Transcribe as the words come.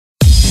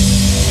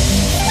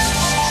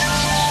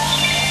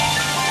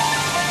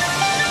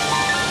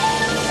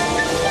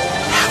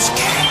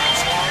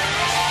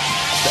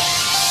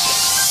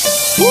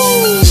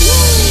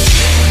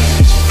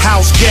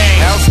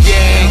House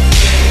gang.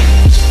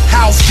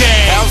 House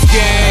gang. House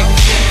gang.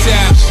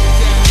 Tap.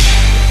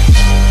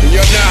 And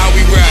y'all know how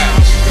we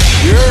ride.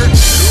 You heard?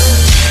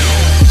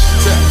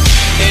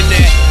 In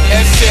that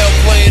SL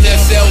playing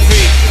SLV.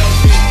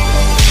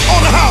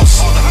 On the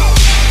house.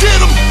 Get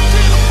 'em.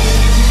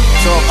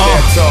 Talk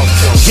that talk.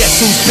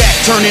 Guess who's back,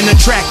 turning the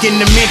track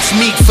into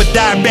mincemeat for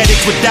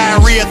diabetics with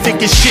diarrhea,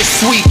 thinking shit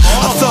sweet.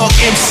 A thug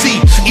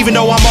MC, even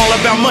though I'm all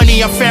about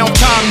money, I found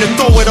time to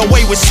throw it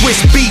away with Swiss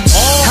beats.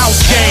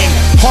 House gang,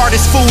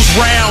 hardest fools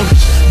round.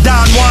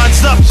 Don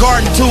winds up,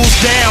 garden tools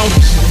down.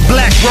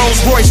 Black Rolls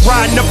Royce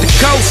riding up the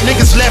coast.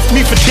 Niggas left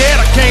me for dead,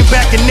 I came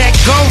back in that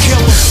ghost.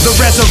 The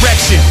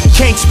resurrection,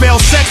 can't spell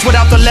sex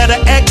without the letter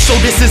X, so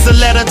this is a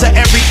letter to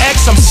every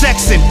ex I'm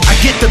sexing. I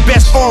get the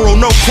best oral,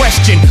 no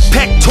question.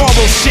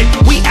 Pectoral shit,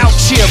 we out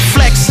here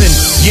flexing.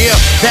 Yeah,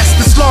 that's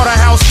the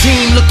Slaughterhouse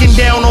team, looking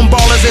down on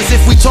ballers as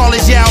if we tall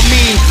as Yao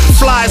Ming.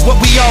 Flies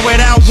what we are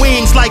without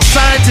wings, like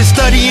scientists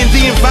studying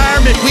the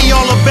environment. We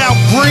all about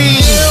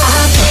green.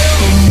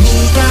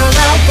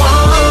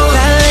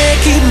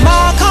 Keep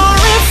my car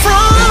in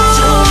front.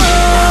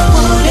 I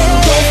wouldn't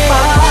go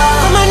far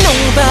from a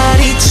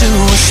nobody to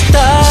a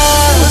star.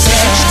 That's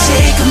what you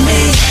take of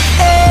me.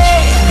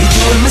 You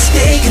do it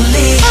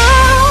mistakenly.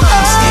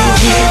 I'm still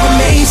here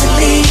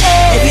amazingly.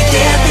 Every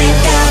day I thank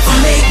God for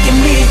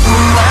making me who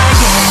I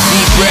am.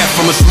 Deep breath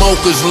from a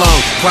smoker's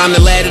lung. Climb the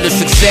ladder to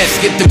success,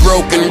 skip the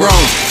broken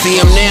rungs. See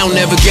him now,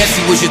 never guess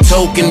he was your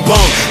token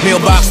bum.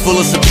 Mailbox full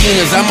of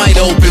subpoenas, I might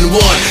open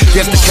one.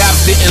 Guess the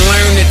cops didn't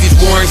learn that these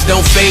warrants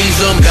don't faze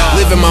them.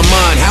 Live in my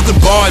mind, how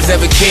could bars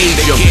ever cage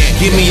them?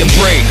 Give me a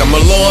break, I'm a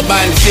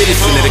law-abiding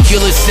citizen. That a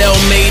killer's cell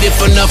made if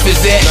enough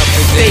is at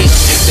stake.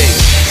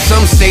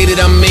 Some say that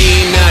I'm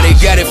mean, nah, they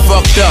got it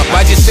fucked up.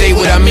 I just say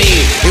what I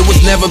mean. It was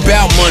never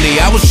about money,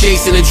 I was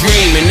chasing a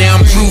dream. And now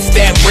I'm proof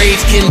that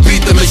rage can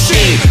beat the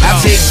machine. I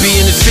take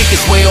being the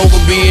sickest way over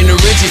being the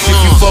richest. If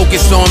you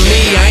focus on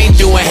me, I ain't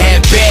doing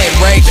half bad.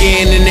 Right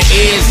hand in the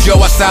ears,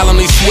 Joe, I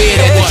solemnly swear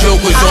that the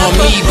joke was on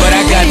me, but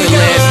I got the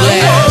last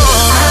laugh.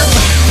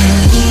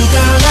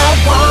 Girl, I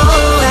want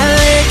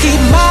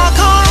keep my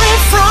car in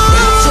front.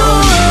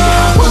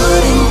 I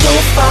wouldn't go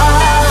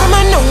far from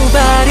a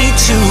nobody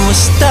to a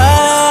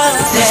star.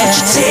 That's what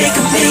you take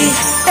of me.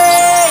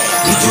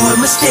 You do it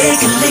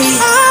mistakenly.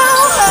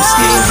 I'm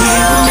still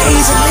here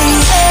amazingly.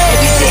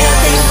 Every day I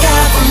thank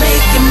God for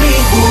making me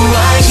who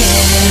I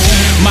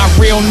am. My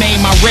real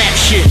name, my rap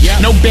shit.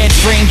 No bed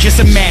frame,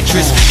 just a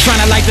mattress.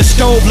 Tryna light the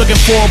stove, looking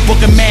for a book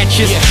of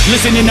matches.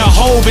 Listening to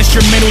Hove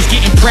instrumentals,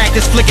 getting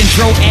practice, flicking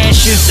dro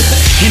ashes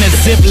in a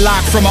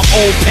ziplock from an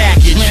old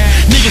package.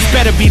 Niggas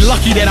better be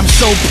lucky that I'm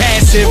so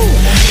passive.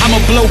 I'ma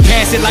blow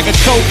past it like a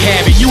coke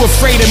habit. You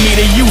afraid of me,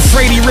 the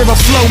Euphrates River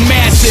flow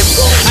massive.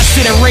 I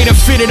sit a Raider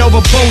fitted over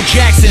Bo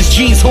Jackson's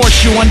jeans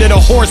horseshoe under the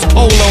horse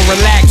polo,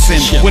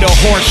 relaxing with a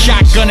horse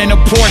shotgun in a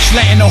Porsche,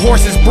 letting the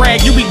horses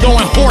brag. You be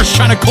going horse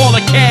trying to call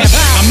a cab.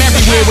 I'm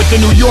everywhere with the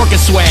New Yorker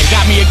swag.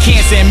 Got me a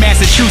cancer in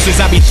Massachusetts,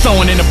 I be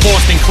throwing in the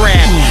Boston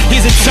crab.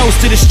 Here's a toast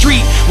to the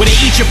street where they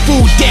eat your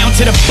food down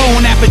to the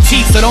bone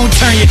appetit, so don't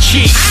turn your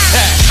cheeks.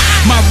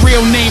 My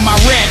real name, my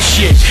rap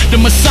shit. The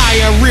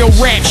Messiah, real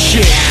rap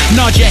shit.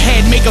 Nod your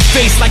head, make a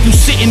face like you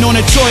sitting on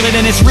a toilet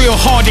and it's real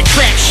hard to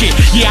crack shit.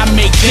 Yeah, I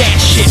make that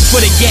shit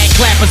for the gag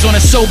clappers on a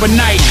sober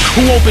night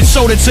who open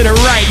soda to the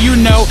right, you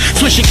know.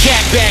 Twist your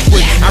cap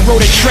backward. I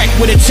rode a Trek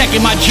with a tech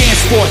in my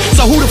JanSport.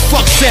 So who the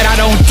fuck said I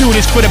don't do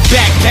this for the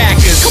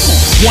backpackers?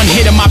 One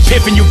hit of my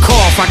pip and you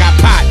cough. I got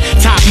pot,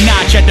 top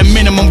notch at the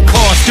minimum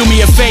cost. Do me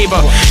a favor,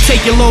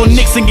 take your little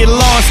nicks and get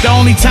lost. The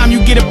only time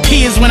you get a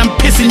pee is when I'm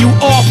pissing you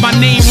off. My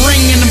name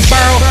ring in the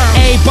borough.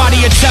 Everybody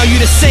will tell you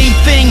the same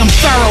thing, I'm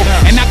thorough.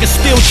 And I can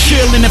still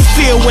chill in the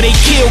field where they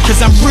kill,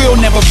 cause I'm real,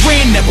 never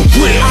ran, never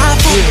will. I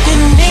fuck the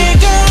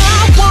nigga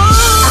I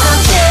want.